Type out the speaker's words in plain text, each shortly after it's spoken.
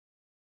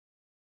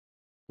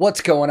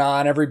What's going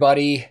on,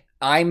 everybody?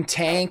 I'm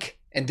Tank,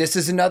 and this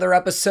is another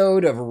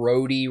episode of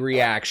Roadie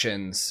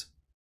Reactions.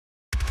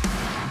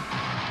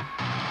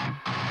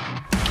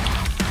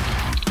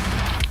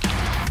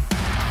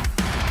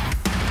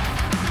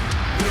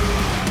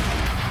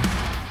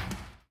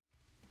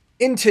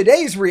 In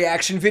today's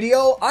reaction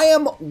video, I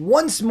am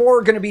once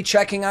more going to be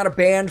checking out a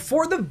band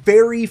for the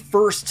very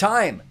first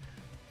time.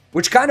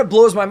 Which kind of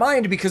blows my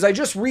mind because I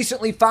just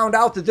recently found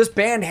out that this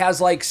band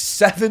has like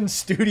 7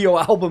 studio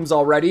albums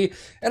already,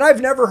 and I've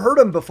never heard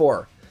them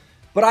before.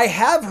 But I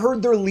have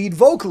heard their lead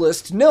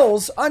vocalist,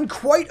 Nils, on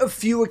quite a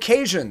few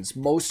occasions,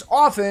 most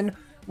often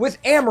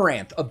with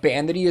Amaranthe, a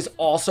band that he is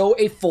also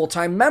a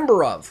full-time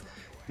member of.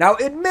 Now,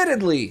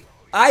 admittedly,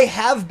 I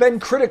have been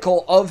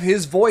critical of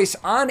his voice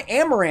on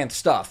Amaranthe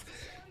stuff.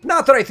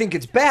 Not that I think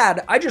it's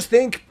bad, I just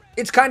think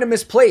it's kind of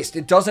misplaced.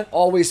 It doesn't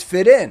always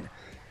fit in.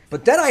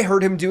 But then I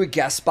heard him do a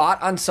guest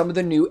spot on some of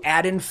the new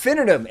Ad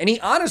Infinitum, and he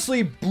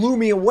honestly blew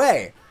me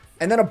away.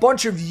 And then a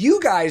bunch of you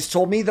guys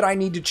told me that I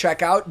need to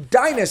check out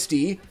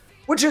Dynazty,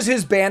 which is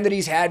his band that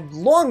he's had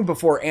long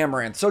before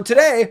Amaranthe. So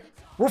today,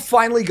 we're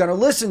finally gonna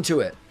listen to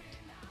it.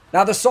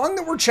 Now, the song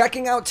that we're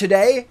checking out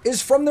today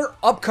is from their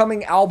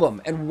upcoming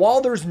album, and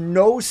while there's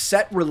no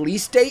set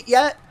release date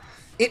yet,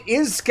 it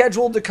is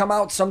scheduled to come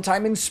out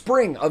sometime in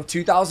spring of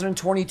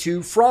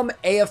 2022 from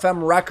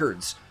AFM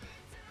Records.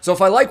 So if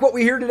I like what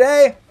we hear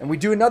today, and we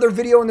do another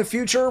video in the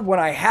future, when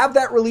I have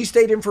that release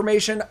date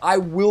information, I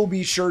will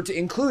be sure to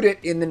include it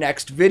in the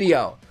next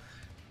video.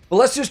 But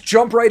let's just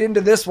jump right into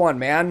this one,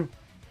 man.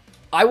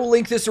 I will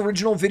link this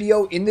original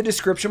video in the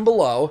description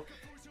below.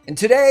 And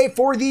today,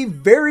 for the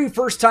very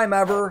first time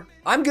ever,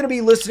 I'm going to be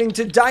listening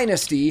to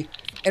Dynazty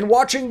and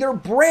watching their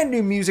brand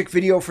new music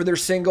video for their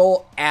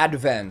single,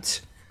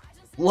 Advent.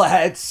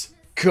 Let's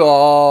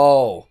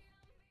go!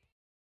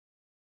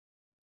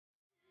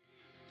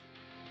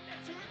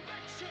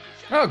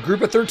 Oh,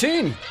 group of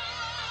 13.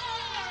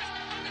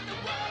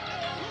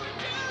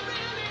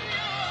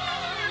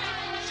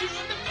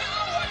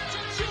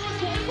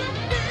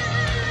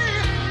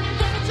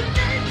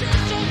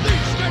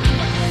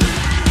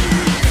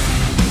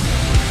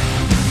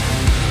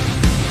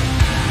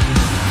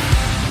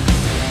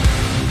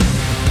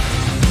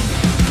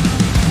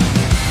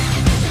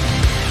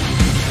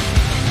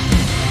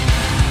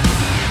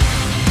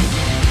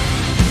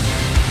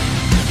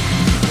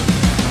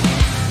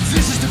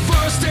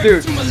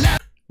 Dude,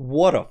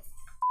 what a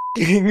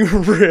f***ing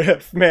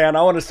riff, man.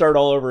 I want to start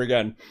all over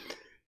again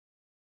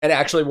and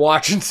actually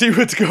watch and see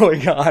what's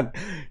going on.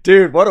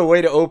 Dude, what a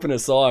way to open a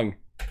song.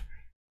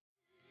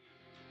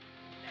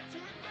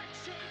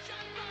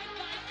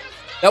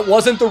 That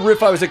wasn't the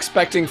riff I was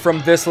expecting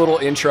from this little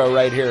intro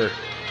right here.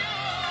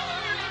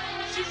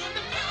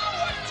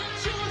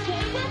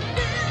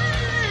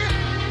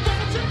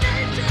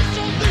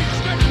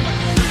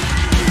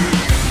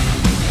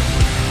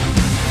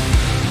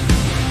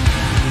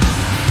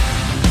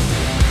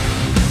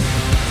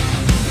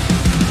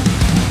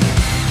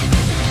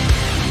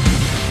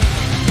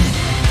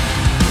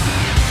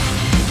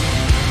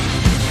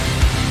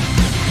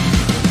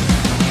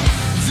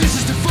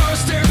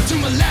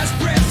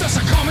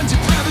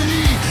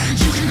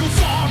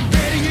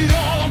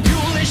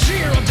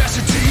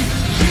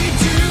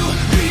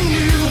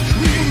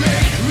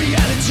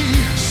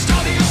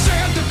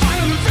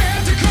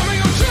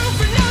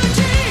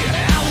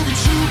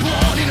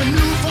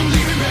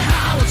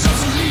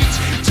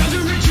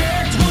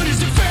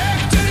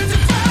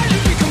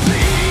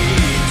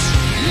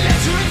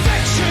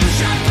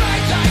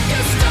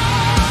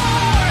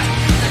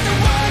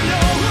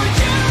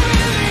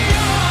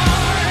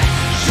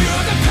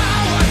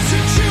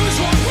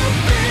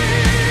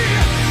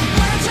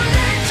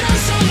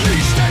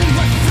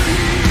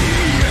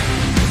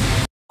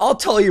 I'll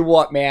tell you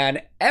what,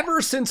 man,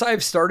 ever since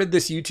I've started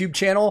this YouTube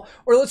channel,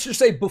 or let's just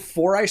say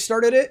before I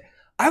started it,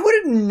 I would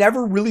have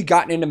never really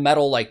gotten into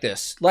metal like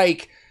this.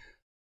 Like,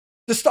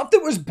 the stuff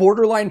that was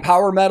borderline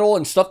power metal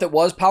and stuff that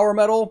was power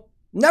metal,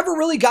 never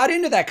really got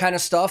into that kind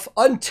of stuff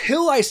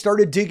until I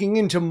started digging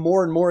into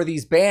more and more of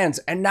these bands,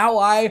 and now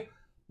I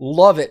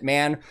love it,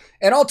 man.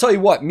 And I'll tell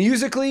you what,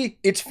 musically,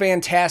 it's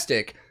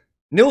fantastic.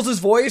 Nils's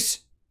voice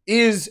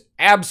is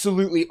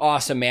absolutely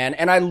awesome, man.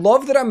 And I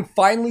love that I'm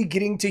finally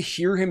getting to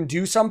hear him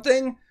do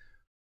something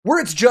where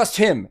it's just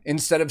him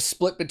instead of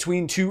split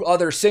between 2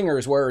 other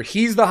singers where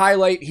he's the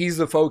highlight, he's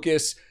the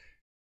focus.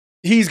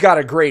 He's got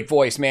a great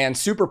voice, man.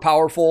 Super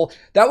powerful.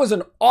 That was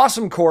an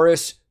awesome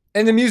chorus,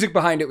 and the music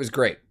behind it was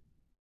great.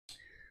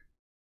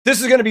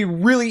 This is going to be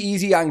really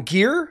easy on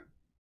gear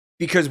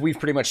because we've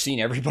pretty much seen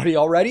everybody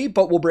already,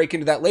 but we'll break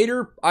into that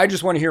later. I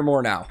just want to hear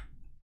more now.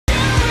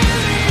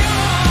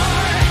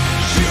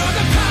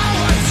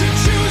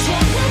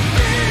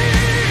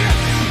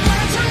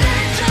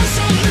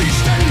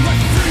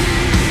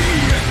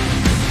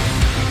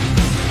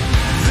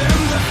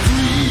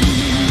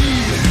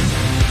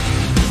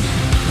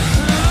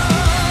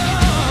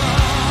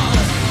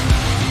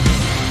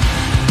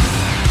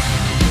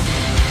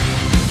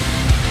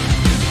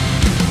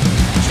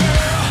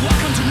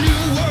 Welcome to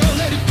New World,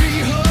 let it be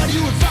heard.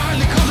 You will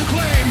finally come to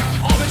claim.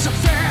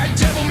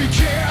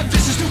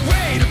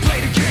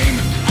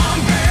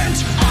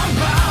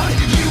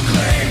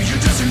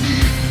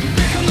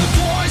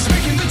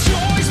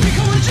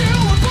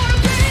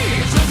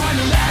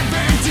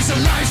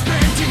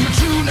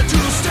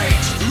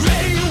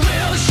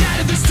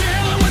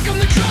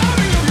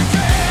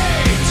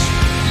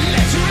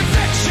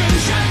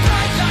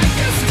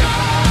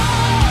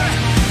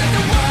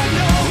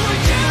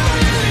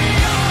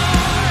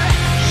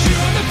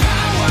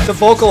 The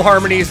vocal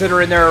harmonies that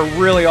are in there are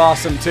really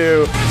awesome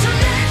too.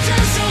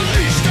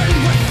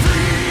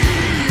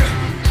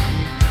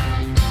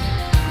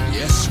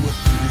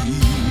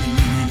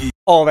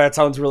 Oh, that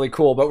sounds really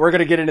cool, but we're going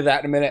to get into that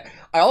in a minute.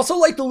 I also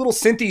like the little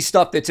synthy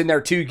stuff that's in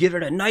there too, give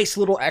it a nice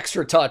little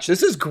extra touch.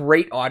 This is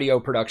great audio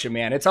production,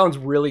 man. It sounds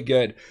really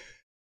good.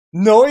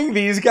 Knowing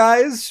these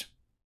guys,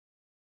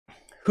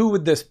 who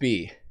would this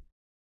be?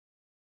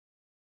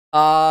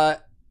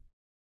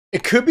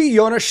 It could be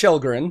Jonas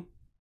Kjellgren,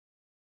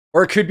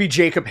 or it could be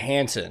Jacob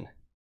Hansen.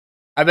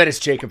 I bet it's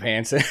Jacob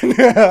Hansen.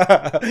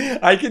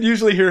 I can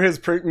usually hear his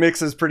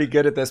mixes pretty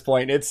good at this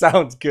point. It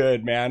sounds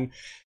good, man.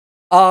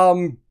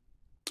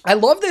 I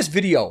love this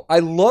video. I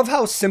love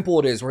how simple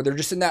it is, where they're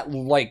just in that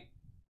like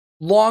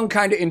long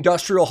kind of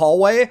industrial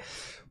hallway.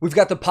 We've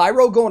got the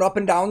pyro going up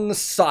and down the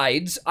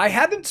sides. I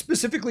haven't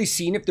specifically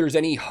seen if there's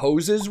any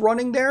hoses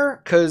running there,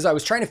 because I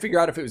was trying to figure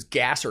out if it was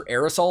gas or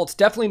aerosol. It's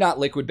definitely not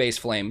liquid-based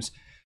flames.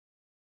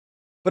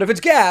 But if it's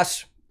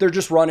gas, they're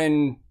just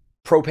running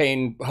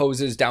propane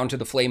hoses down to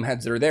the flame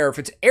heads that are there. If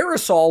it's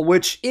aerosol,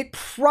 which it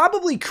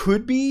probably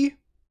could be,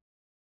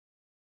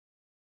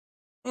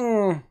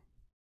 I'm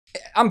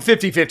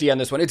 50-50 on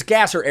this one. It's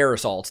gas or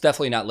aerosol. It's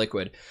definitely not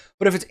liquid.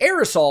 But if it's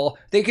aerosol,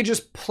 they could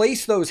just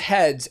place those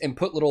heads and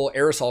put little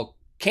aerosol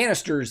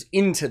canisters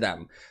into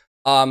them.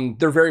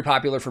 They're very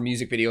popular for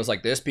music videos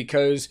like this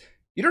because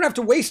you don't have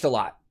to waste a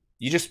lot.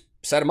 You just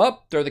set them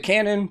up, throw the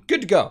can in, good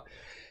to go.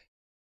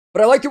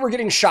 But I like that we're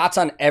getting shots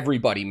on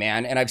everybody,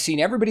 man. And I've seen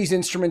everybody's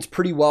instruments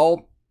pretty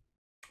well.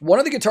 One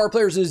of the guitar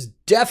players is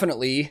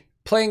definitely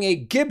playing a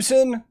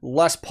Gibson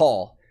Les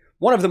Paul.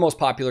 One of the most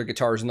popular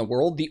guitars in the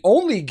world. The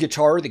only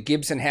guitar that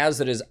Gibson has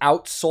that has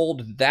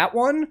outsold that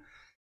one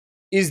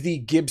is the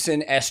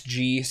Gibson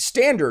SG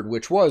Standard,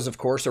 which was, of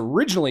course,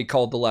 originally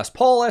called the Les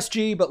Paul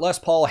SG, but Les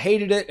Paul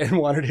hated it and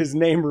wanted his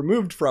name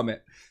removed from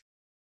it.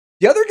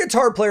 The other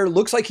guitar player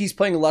looks like he's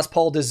playing a Les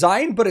Paul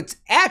design, but it's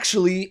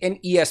actually an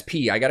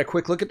ESP. I got a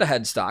quick look at the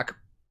headstock,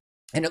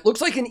 and it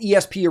looks like an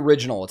ESP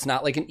original. It's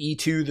not like an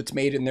E2 that's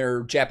made in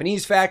their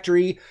Japanese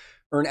factory,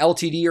 or an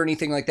LTD or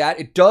anything like that.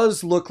 It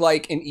does look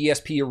like an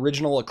ESP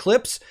original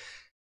Eclipse.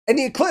 And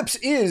the Eclipse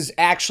is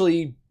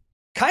actually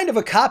kind of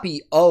a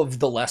copy of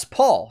the Les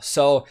Paul.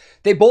 So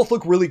they both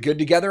look really good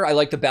together. I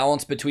like the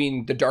balance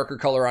between the darker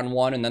color on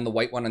one and then the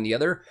white one on the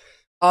other.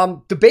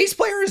 The bass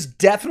player is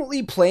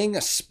definitely playing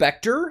a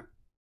Spectre,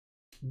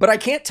 but I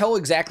can't tell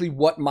exactly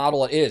what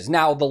model it is.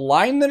 Now, the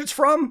line that it's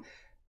from,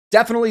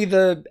 definitely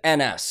the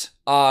NS.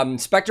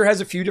 Spectre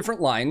has a few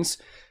different lines,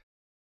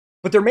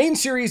 but their main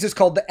series is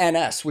called the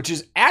NS, which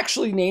is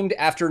actually named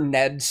after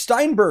Ned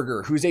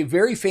Steinberger, who's a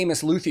very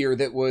famous luthier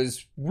that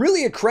was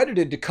really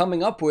accredited to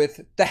coming up with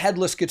the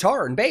headless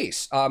guitar and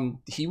bass.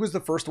 He was the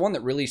first one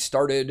that really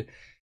started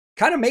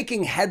kind of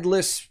making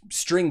headless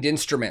stringed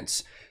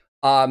instruments.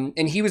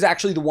 And he was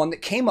actually the one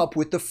that came up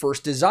with the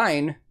first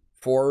design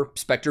for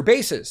Spectre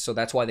basses. So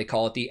that's why they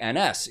call it the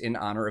NS, in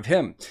honor of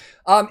him.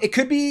 It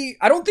could be,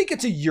 I don't think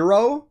it's a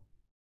Euro.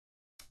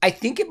 I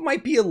think it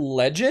might be a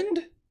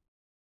Legend,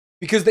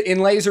 because the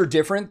inlays are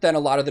different than a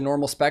lot of the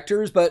normal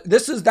Spectres, but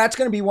that's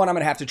going to be one I'm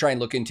going to have to try and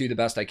look into the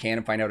best I can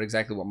and find out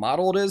exactly what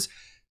model it is.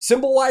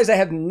 Symbol-wise, I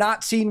have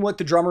not seen what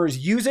the drummer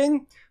is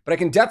using, but I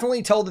can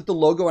definitely tell that the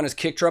logo on his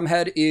kick drum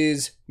head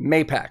is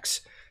Mapex.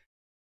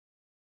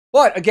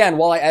 But again,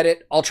 while I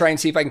edit, I'll try and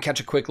see if I can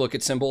catch a quick look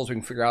at symbols. We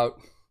can figure out,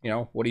 you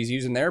know, what he's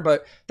using there,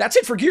 but that's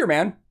it for gear,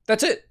 man.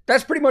 That's it.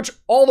 That's pretty much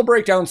all the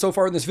breakdown so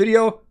far in this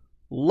video.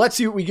 Let's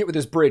see what we get with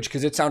this bridge,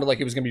 because it sounded like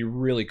it was going to be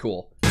really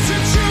cool.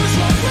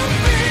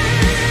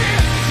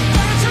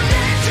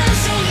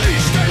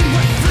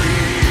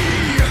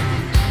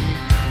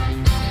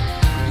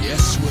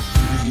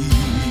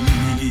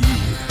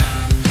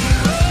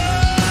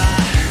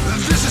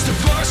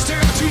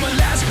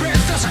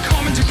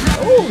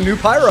 Oh, new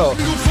pyro.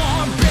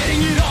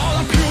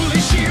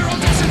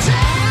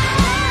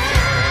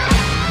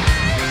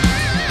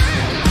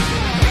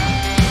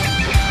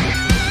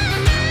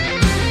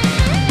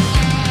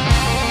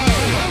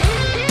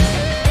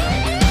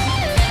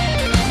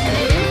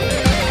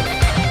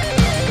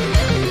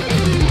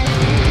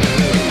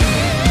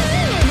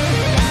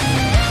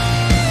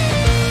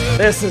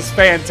 This is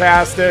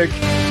fantastic.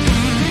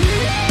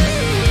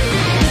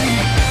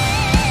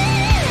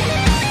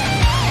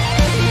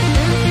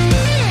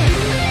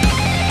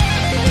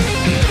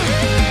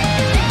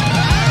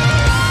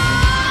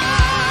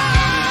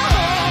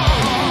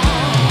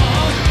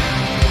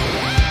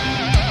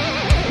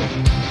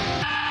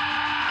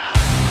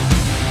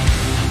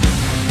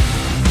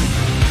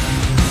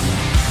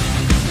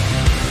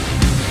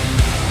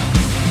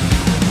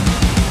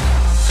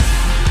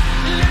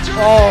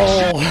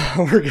 Oh,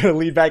 we're going to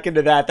lead back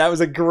into that. That was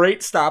a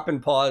great stop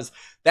and pause.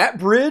 That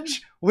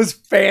bridge was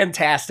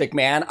fantastic,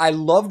 man. I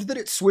loved that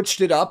it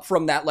switched it up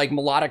from that like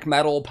melodic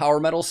metal, power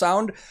metal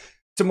sound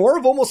to more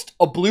of almost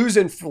a blues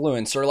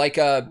influence, or like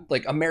a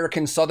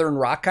American Southern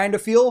rock kind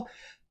of feel.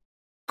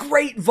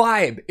 Great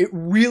vibe. It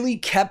really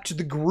kept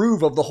the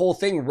groove of the whole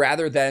thing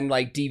rather than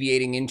like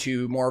deviating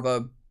into more of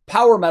a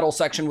power metal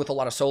section with a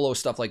lot of solo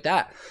stuff like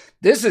that.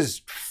 This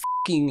is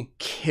fucking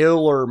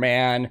killer,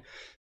 man.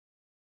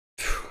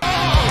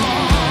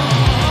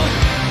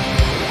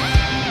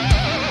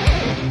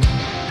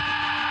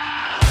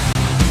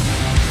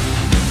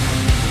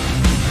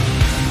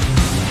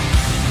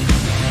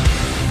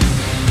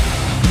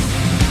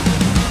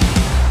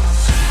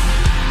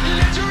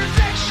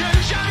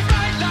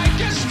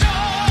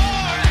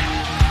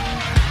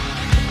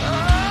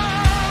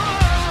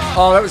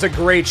 Oh, that was a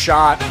great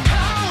shot.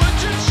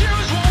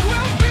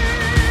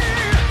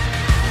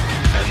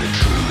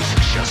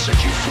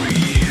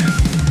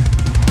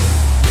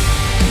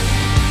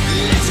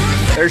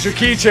 There's your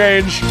key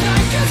change.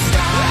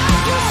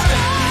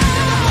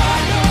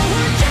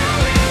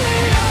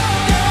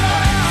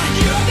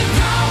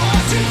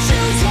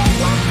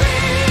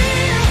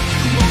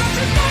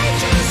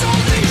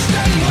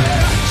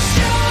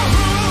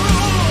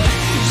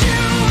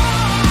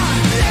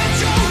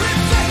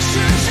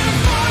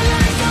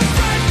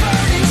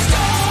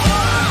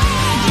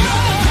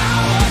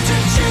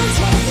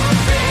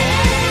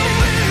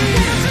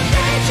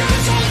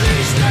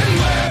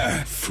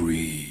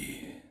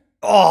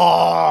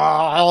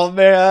 Oh,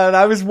 man.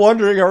 I was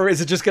wondering, is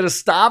it just going to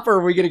stop or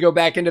are we going to go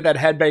back into that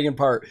headbanging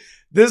part?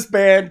 This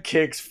band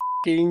kicks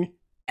fucking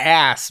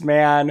ass,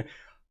 man.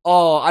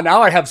 Oh,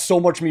 now I have so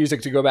much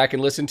music to go back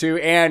and listen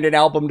to and an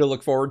album to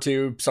look forward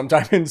to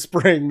sometime in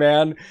spring,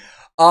 man.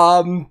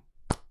 Let's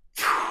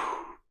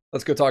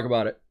go talk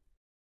about it.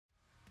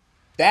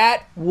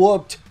 That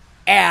whooped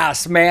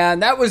ass, man.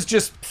 That was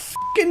just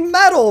fucking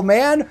metal,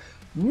 man.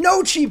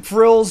 No cheap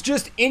frills,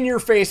 just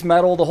in-your-face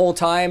metal the whole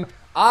time.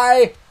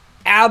 I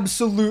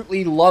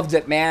absolutely loved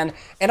it, man.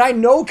 And I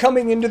know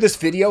coming into this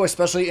video,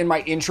 especially in my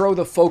intro,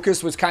 the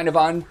focus was kind of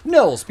on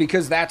Nils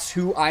because that's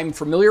who I'm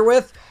familiar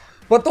with.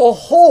 But the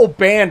whole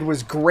band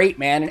was great,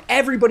 man. And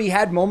everybody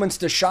had moments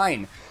to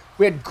shine.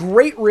 We had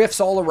great riffs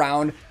all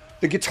around.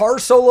 The guitar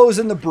solos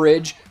in the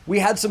bridge. We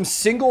had some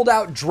singled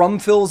out drum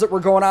fills that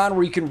were going on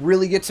where you can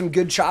really get some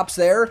good chops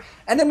there.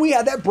 And then we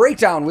had that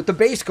breakdown with the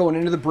bass going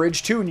into the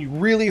bridge too. And you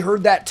really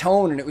heard that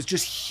tone and it was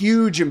just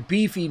huge and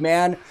beefy,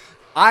 man.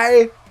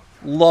 I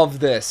love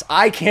this.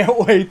 I can't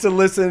wait to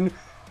listen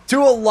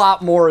to a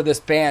lot more of this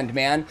band,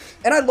 man.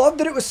 And I love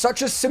that it was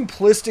such a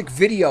simplistic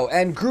video.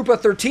 And Grupa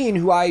 13,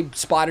 who I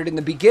spotted in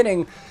the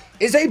beginning,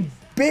 is a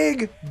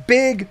big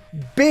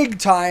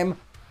time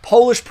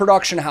Polish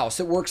production house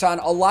that works on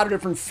a lot of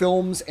different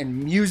films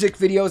and music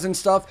videos and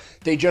stuff.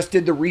 They just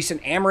did the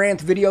recent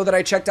Amaranthe video that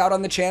I checked out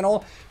on the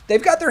channel.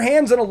 They've got their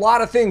hands in a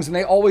lot of things and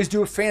they always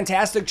do a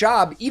fantastic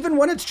job, even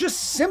when it's just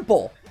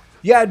simple.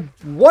 You had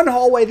one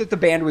hallway that the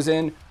band was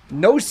in,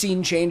 no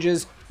scene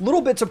changes,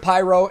 little bits of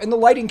pyro, and the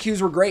lighting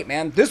cues were great,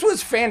 man. This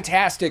was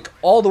fantastic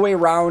all the way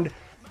around.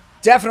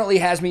 Definitely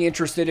has me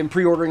interested in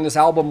pre-ordering this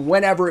album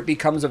whenever it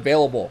becomes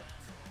available.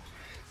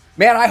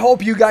 Man, I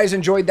hope you guys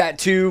enjoyed that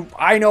too.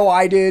 I know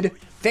I did.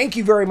 Thank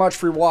you very much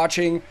for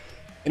watching.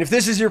 And if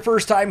this is your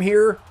first time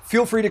here,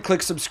 feel free to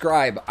click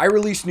subscribe. I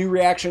release new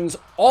reactions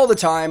all the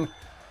time.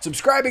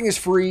 Subscribing is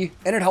free,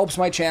 and it helps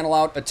my channel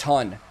out a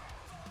ton.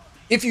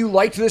 If you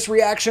liked this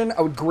reaction,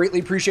 I would greatly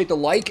appreciate the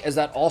like, as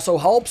that also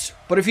helps.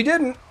 But if you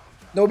didn't,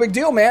 no big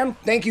deal, man.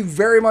 Thank you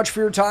very much for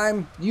your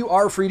time. You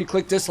are free to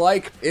click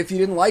dislike if you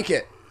didn't like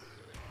it.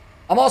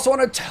 I'm also on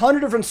a ton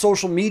of different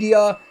social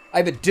media. I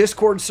have a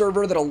Discord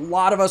server that a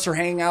lot of us are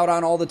hanging out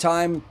on all the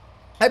time.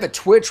 I have a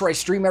Twitch where I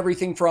stream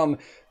everything from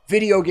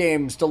video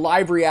games to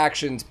live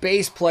reactions,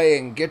 bass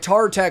playing,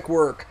 guitar tech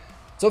work.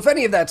 So if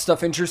any of that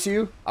stuff interests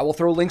you, I will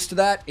throw links to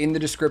that in the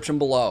description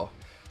below.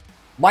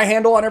 My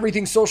handle on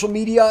everything social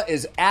media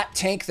is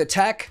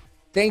 @TankTheTech.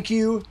 Thank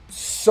you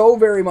so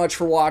very much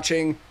for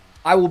watching.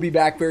 I will be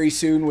back very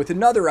soon with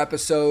another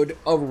episode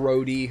of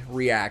Roadie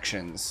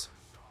Reactions.